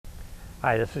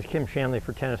Hi, this is Kim Shanley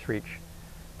for Tennis Reach.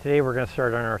 Today we're going to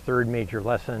start on our third major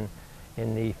lesson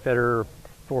in the Federer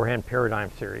Forehand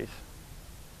Paradigm series.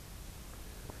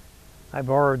 I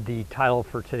borrowed the title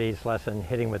for today's lesson,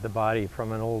 Hitting with the Body,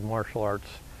 from an old martial arts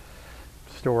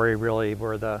story, really,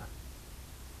 where the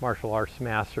martial arts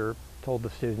master told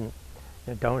the student,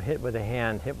 don't hit with the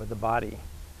hand, hit with the body.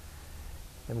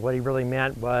 And what he really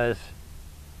meant was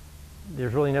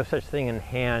there's really no such thing in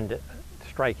hand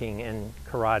striking in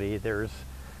karate. There's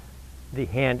the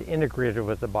hand integrated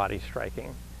with the body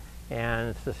striking. And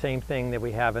it's the same thing that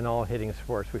we have in all hitting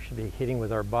sports. We should be hitting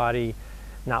with our body,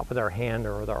 not with our hand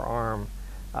or with our arm,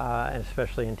 and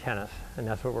especially in tennis. And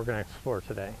that's what we're going to explore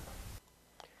today.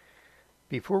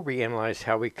 Before we analyze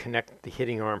how we connect the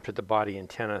hitting arm to the body in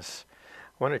tennis,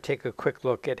 I want to take a quick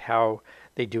look at how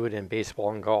they do it in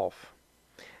baseball and golf.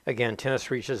 Again,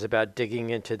 Tennis Reach is about digging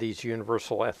into these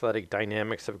universal athletic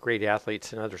dynamics of great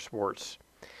athletes in other sports,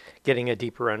 getting a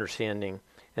deeper understanding,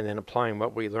 and then applying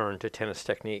what we learned to tennis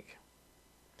technique.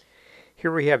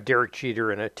 Here we have Derek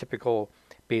Jeter in a typical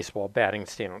baseball batting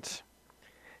stance.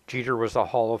 Jeter was a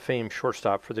Hall of Fame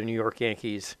shortstop for the New York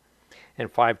Yankees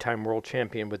and 5-time world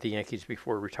champion with the Yankees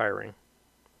before retiring.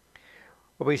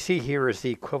 What we see here is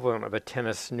the equivalent of a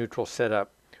tennis neutral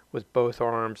setup with both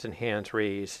arms and hands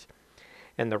raised,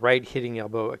 and the right hitting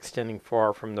elbow extending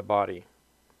far from the body.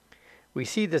 We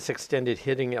see this extended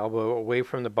hitting elbow away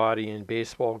from the body in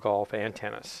baseball, golf, and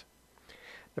tennis.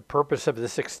 The purpose of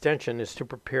this extension is to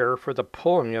prepare for the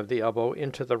pulling of the elbow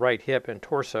into the right hip and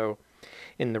torso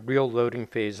in the real loading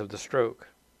phase of the stroke.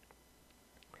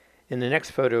 In the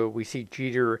next photo, we see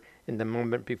Jeter in the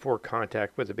moment before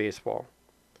contact with the baseball.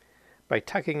 By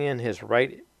tucking in his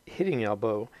right hitting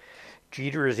elbow,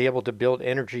 Jeter is able to build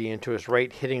energy into his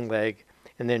right hitting leg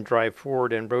and then drive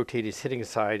forward and rotate his hitting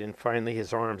side and finally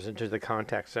his arms into the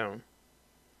contact zone.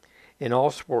 In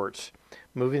all sports,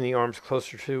 moving the arms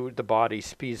closer to the body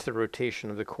speeds the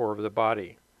rotation of the core of the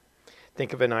body.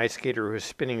 Think of an ice skater who is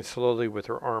spinning slowly with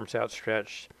her arms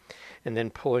outstretched and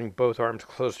then pulling both arms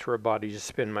close to her body to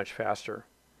spin much faster.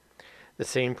 The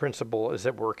same principle is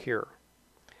at work here.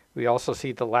 We also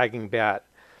see the lagging bat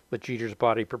with Jeter's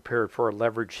body prepared for a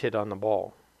leverage hit on the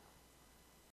ball.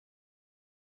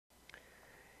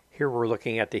 Here we're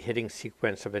looking at the hitting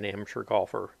sequence of an amateur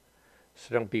golfer,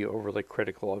 so don't be overly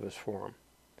critical of his form.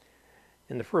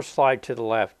 In the first slide to the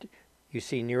left, you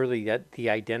see nearly the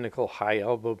identical high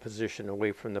elbow position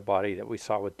away from the body that we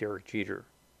saw with Derek Jeter.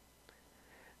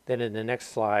 Then in the next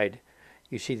slide,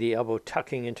 you see the elbow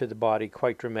tucking into the body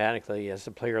quite dramatically as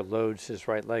the player loads his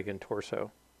right leg and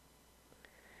torso.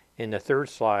 In the third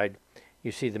slide,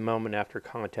 you see the moment after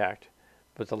contact,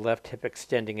 with the left hip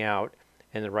extending out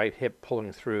and the right hip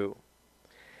pulling through,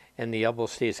 and the elbow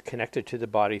stays connected to the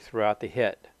body throughout the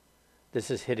hit.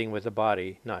 This is hitting with the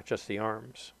body, not just the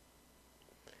arms.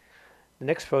 The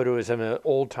next photo is of an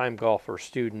old-time golfer,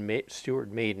 Stuart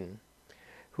Maiden,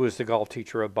 who is the golf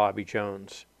teacher of Bobby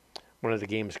Jones, one of the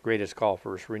game's greatest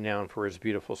golfers, renowned for his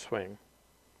beautiful swing.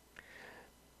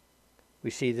 We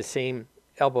see the same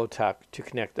elbow tuck to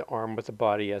connect the arm with the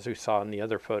body as we saw in the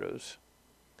other photos.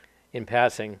 In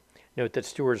passing, note that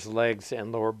Stewart's legs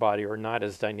and lower body are not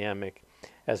as dynamic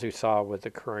as we saw with the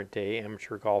current day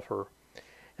amateur golfer,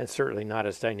 and certainly not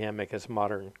as dynamic as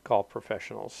modern golf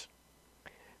professionals.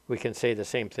 We can say the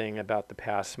same thing about the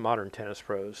past modern tennis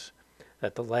pros,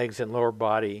 that the legs and lower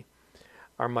body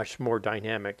are much more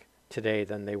dynamic today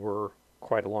than they were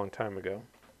quite a long time ago.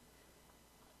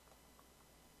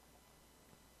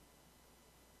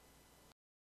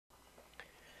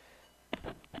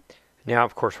 Now,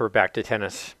 of course, we're back to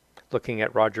tennis, looking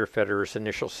at Roger Federer's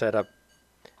initial setup.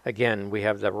 Again, we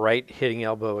have the right hitting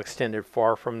elbow extended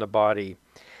far from the body,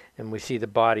 and we see the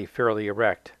body fairly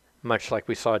erect, much like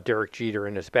we saw Derek Jeter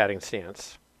in his batting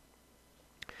stance.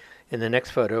 In the next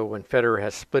photo, when Federer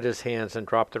has split his hands and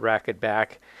dropped the racket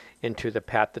back into the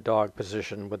pat the dog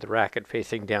position with the racket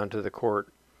facing down to the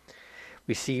court,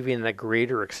 we see even a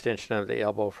greater extension of the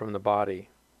elbow from the body.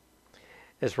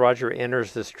 As Roger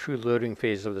enters this true loading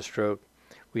phase of the stroke,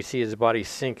 we see his body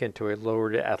sink into a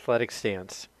lowered athletic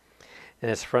stance, and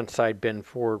his front side bend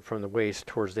forward from the waist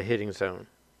towards the hitting zone.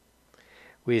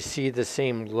 We see the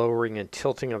same lowering and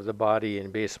tilting of the body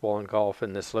in baseball and golf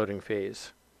in this loading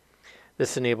phase.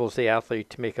 This enables the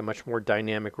athlete to make a much more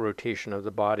dynamic rotation of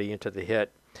the body into the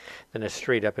hit than a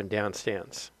straight up and down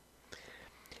stance.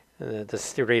 The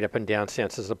straight up and down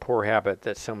stance is a poor habit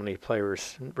that so many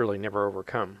players really never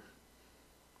overcome.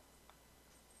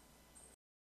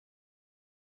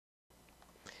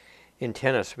 In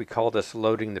tennis, we call this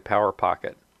loading the power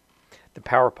pocket. The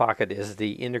power pocket is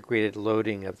the integrated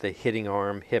loading of the hitting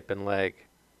arm, hip, and leg.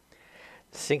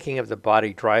 Sinking of the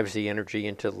body drives the energy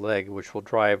into the leg, which will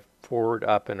drive forward,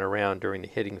 up, and around during the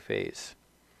hitting phase.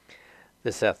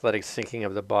 This athletic sinking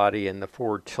of the body and the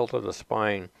forward tilt of the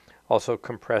spine also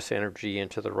compress energy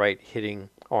into the right hitting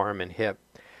arm and hip,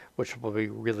 which will be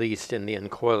released in the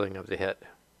uncoiling of the hit.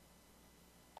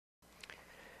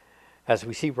 As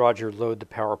we see Roger load the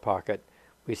power pocket,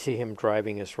 we see him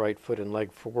driving his right foot and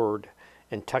leg forward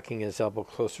and tucking his elbow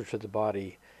closer to the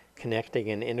body,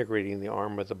 connecting and integrating the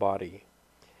arm with the body.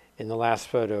 In the last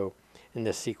photo in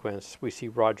this sequence, we see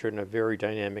Roger in a very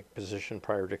dynamic position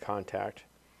prior to contact.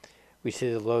 We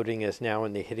see the loading is now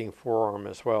in the hitting forearm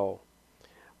as well.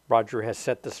 Roger has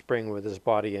set the spring with his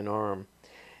body and arm,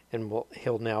 and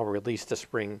he'll now release the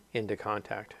spring into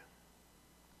contact.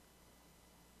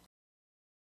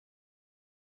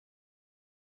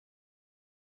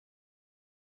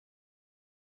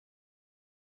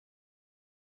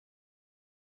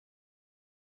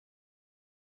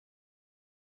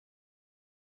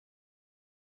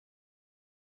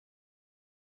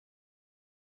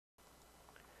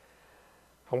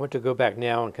 I want to go back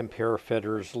now and compare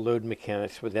Federer's load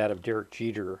mechanics with that of Derek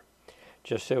Jeter,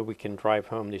 just so we can drive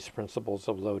home these principles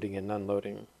of loading and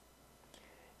unloading.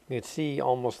 You can see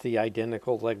almost the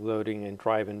identical leg loading and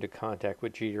drive into contact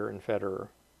with Jeter and Federer.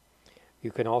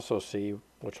 You can also see,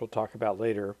 which we'll talk about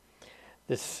later,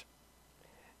 this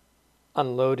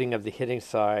unloading of the hitting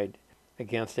side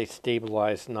against a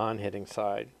stabilized non-hitting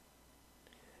side.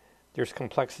 There's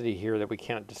complexity here that we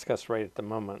can't discuss right at the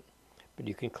moment, but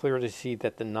you can clearly see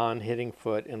that the non-hitting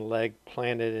foot and leg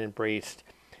planted and braced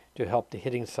to help the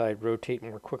hitting side rotate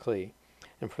more quickly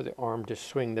and for the arm to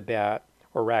swing the bat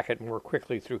or racket more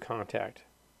quickly through contact.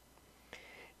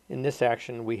 In this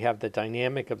action, we have the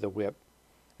dynamic of the whip,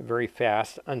 a very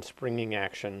fast, unspringing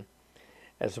action,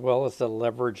 as well as the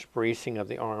leveraged bracing of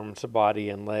the arms, body,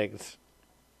 and legs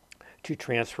to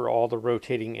transfer all the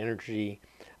rotating energy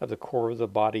of the core of the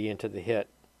body into the hit.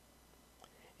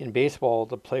 In baseball,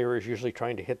 the player is usually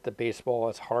trying to hit the baseball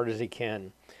as hard as he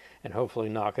can and hopefully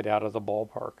knock it out of the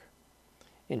ballpark.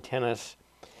 In tennis,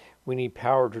 we need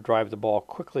power to drive the ball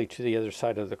quickly to the other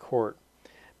side of the court,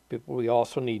 but we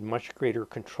also need much greater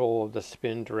control of the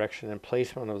spin, direction, and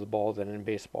placement of the ball than in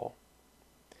baseball.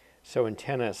 So in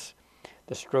tennis,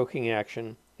 the stroking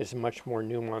action is much more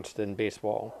nuanced than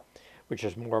baseball, which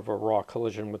is more of a raw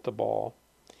collision with the ball.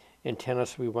 In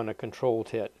tennis, we want a controlled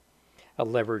hit, a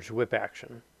leveraged whip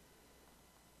action.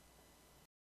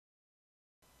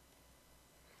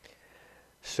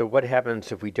 So what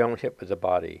happens if we don't hit with the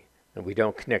body and we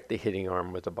don't connect the hitting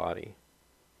arm with the body?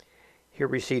 Here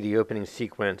we see the opening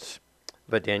sequence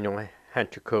of a Daniela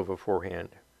Hantuchova forehand.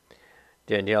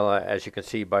 Daniela, as you can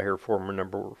see by her former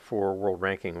number 4 world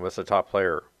ranking, was a top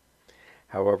player.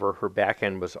 However, her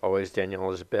backhand was always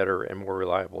Daniela's better and more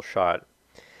reliable shot,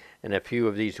 and a few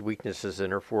of these weaknesses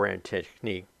in her forehand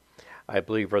technique, I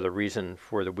believe, are the reason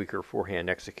for the weaker forehand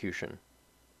execution.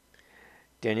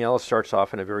 Daniela starts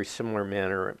off in a very similar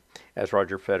manner as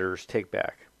Roger Federer's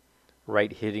takeback.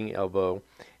 Right hitting elbow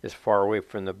is far away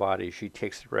from the body. She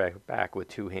takes the racket back with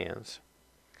 2 hands.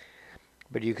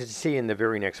 But you can see in the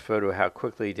very next photo how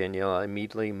quickly Daniela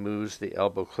immediately moves the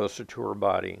elbow closer to her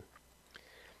body.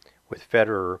 With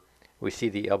Federer, we see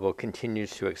the elbow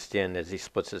continues to extend as he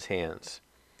splits his hands.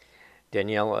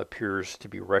 Daniela appears to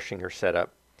be rushing her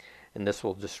setup, and this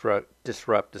will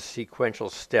disrupt the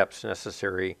sequential steps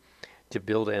necessary to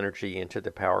build energy into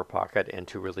the power pocket and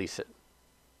to release it.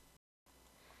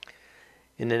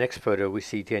 In the next photo, we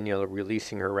see Daniela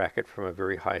releasing her racket from a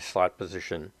very high slot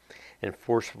position and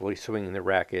forcefully swinging the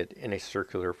racket in a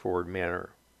circular forward manner.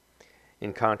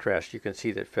 In contrast, you can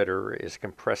see that Federer is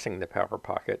compressing the power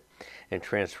pocket and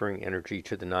transferring energy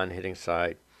to the non-hitting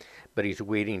side, but he's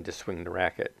waiting to swing the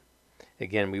racket.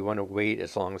 Again, we want to wait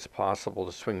as long as possible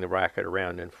to swing the racket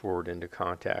around and forward into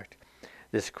contact.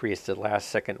 This creates the last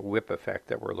second whip effect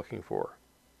that we're looking for.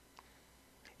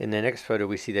 In the next photo,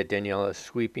 we see that Daniela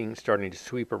is starting to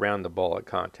sweep around the ball at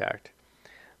contact.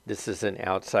 This is an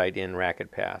outside-in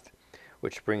racket path,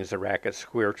 which brings the racket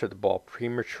square to the ball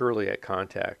prematurely at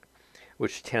contact,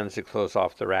 which tends to close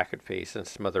off the racket face and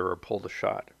smother or pull the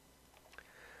shot.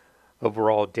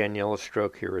 Overall, Daniela's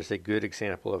stroke here is a good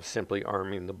example of simply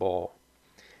arming the ball.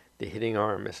 The hitting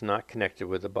arm is not connected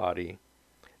with the body.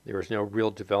 There is no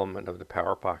real development of the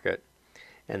power pocket,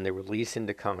 and the release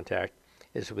into contact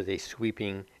is with a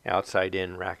sweeping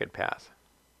outside-in racket path.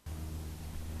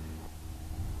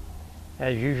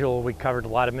 As usual, we covered a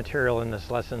lot of material in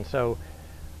this lesson, so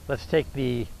let's take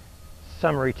the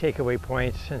summary takeaway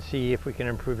points and see if we can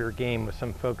improve your game with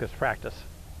some focused practice.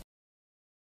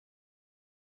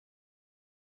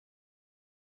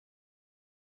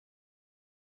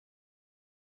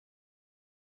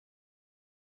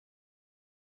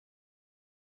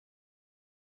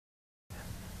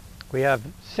 We have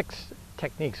 6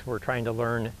 techniques we're trying to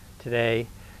learn today,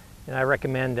 and I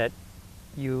recommend that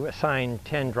you assign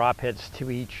 10 drop hits to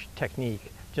each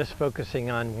technique, just focusing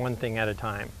on one thing at a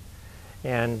time.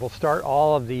 And we'll start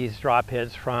all of these drop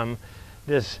hits from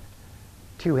this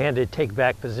two-handed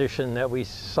take-back position that we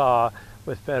saw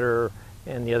with Federer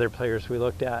and the other players we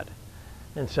looked at.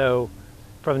 And so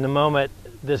from the moment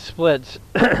this splits,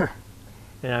 and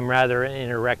I'm rather in an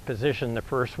erect position, the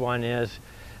first one is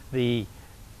the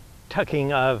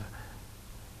tucking of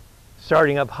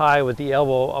starting up high with the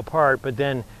elbow apart, but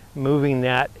then moving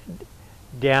that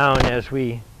down as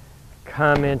we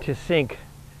come into sync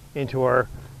into our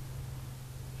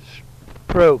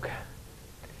stroke.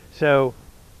 So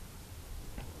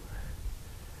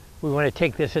we want to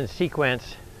take this in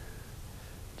sequence,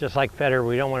 just like Federer.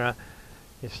 We don't want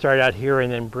to start out here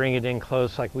and then bring it in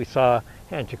close like we saw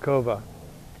Hanchikova.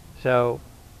 So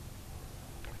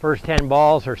first 10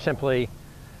 balls are simply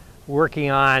working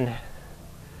on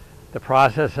the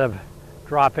process of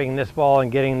dropping this ball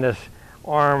and getting this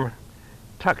arm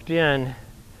tucked in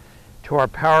to our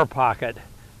power pocket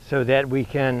so that we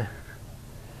can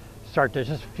start to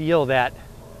just feel that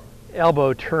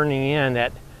elbow turning in,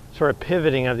 that sort of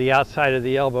pivoting of the outside of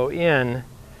the elbow in,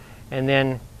 and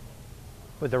then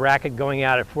with the racket going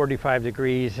out at 45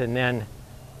 degrees and then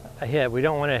a hit. We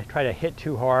don't want to try to hit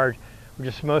too hard. We're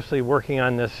just mostly working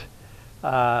on this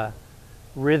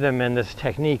rhythm and this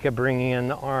technique of bringing in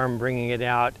the arm, bringing it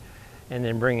out, and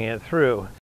then bringing it through.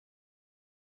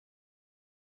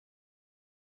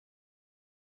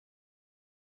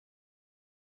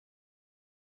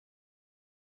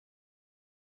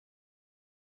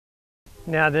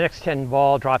 Now the next 10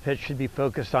 ball drop hits should be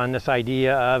focused on this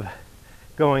idea of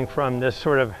going from this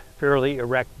sort of fairly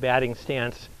erect batting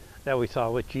stance that we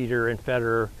saw with Jeter and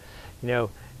Federer,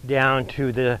 down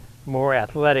to the more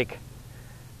athletic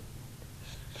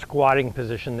squatting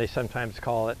position, they sometimes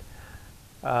call it,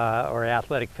 or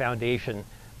athletic foundation,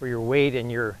 where your weight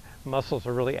and your muscles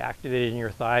are really activated in your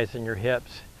thighs and your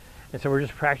hips. And so we're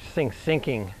just practicing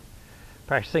sinking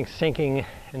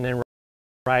and then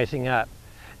rising up.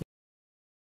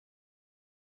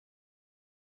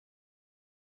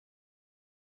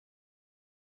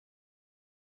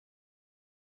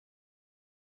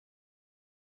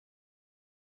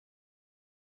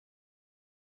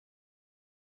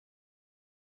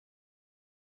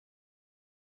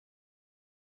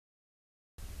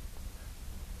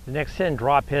 The next 10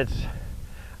 drop hits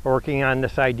are working on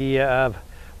this idea of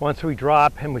once we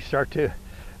drop and we start to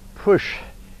push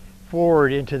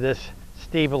forward into this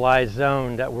stabilized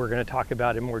zone that we're going to talk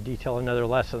about in more detail in other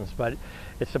lessons, but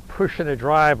it's a push and a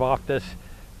drive off this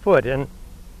foot, and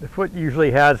the foot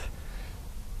usually has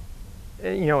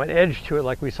an edge to it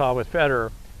like we saw with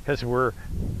Federer because we're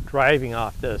driving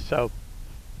off this. So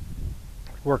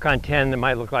work on 10 that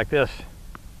might look like this.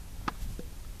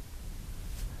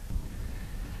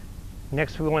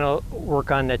 Next, we want to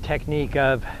work on the technique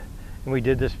of, and we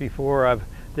did this before, of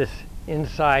this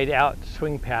inside-out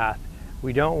swing path.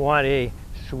 We don't want a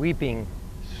sweeping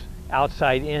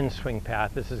outside-in swing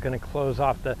path. This is going to close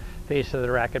off the face of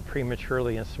the racket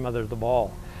prematurely and smother the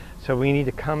ball. So we need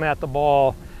to come at the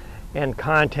ball, and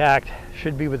contact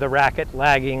should be with the racket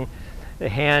lagging, the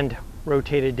hand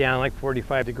rotated down like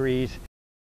 45 degrees.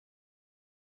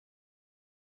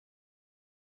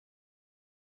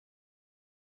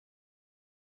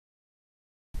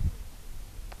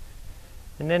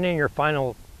 And then in your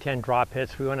final 10 drop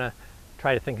hits, we want to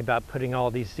try to think about putting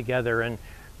all these together. And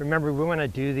remember, we want to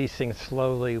do these things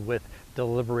slowly with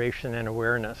deliberation and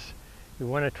awareness. We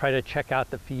want to try to check out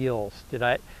the feels. Did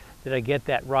I get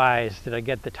that rise? Did I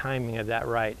get the timing of that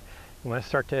right? You want to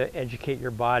start to educate your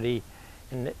body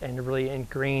and really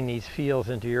ingrain these feels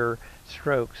into your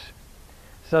strokes.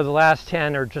 So the last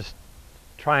 10 are just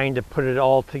trying to put it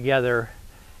all together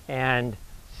and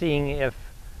seeing if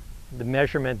the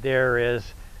measurement there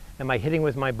is, am I hitting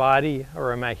with my body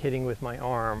or am I hitting with my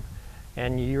arm?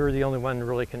 And you're the only one who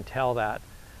really can tell that.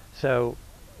 So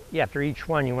after each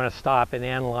one, you want to stop and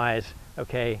analyze,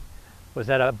 okay, was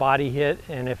that a body hit?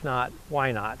 And if not,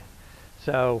 why not?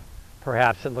 So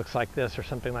perhaps it looks like this or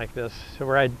something like this. So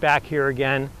we're back here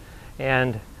again,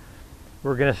 and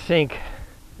we're going to sink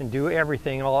and do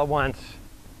everything all at once.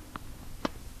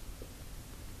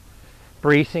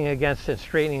 Bracing against it,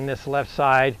 straightening this left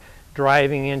side,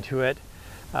 driving into it.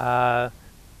 That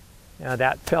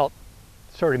felt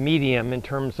sort of medium in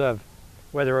terms of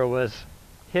whether it was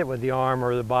hit with the arm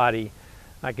or the body.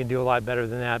 I can do a lot better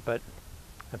than that, but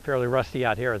I'm fairly rusty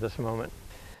out here at this moment.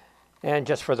 And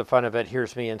just for the fun of it,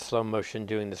 here's me in slow motion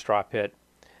doing this drop hit.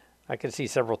 I can see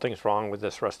several things wrong with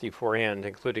this rusty forehand,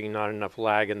 including not enough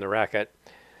lag in the racket.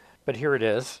 But here it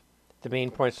is. The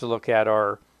main points to look at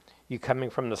are you coming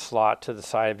from the slot to the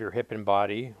side of your hip and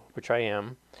body, which I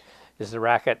am. Is the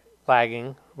racket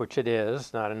lagging, which it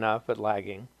is, not enough, but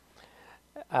lagging.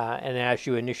 And as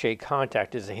you initiate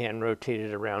contact, is the hand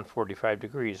rotated around 45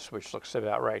 degrees, which looks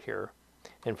about right here.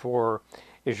 And 4,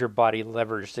 is your body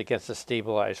leveraged against a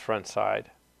stabilized front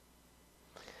side.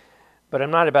 But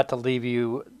I'm not about to leave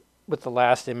you with the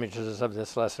last images of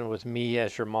this lesson with me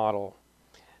as your model.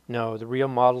 No, the real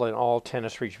model in all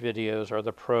Tennis Reach videos are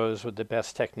the pros with the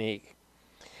best technique.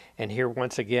 And here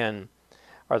once again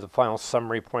are the final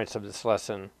summary points of this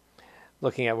lesson,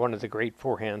 looking at one of the great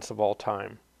forehands of all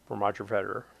time from Roger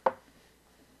Federer.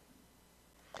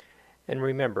 And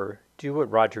remember, do what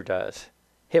Roger does.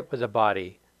 Hit with the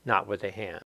body, not with the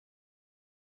hand.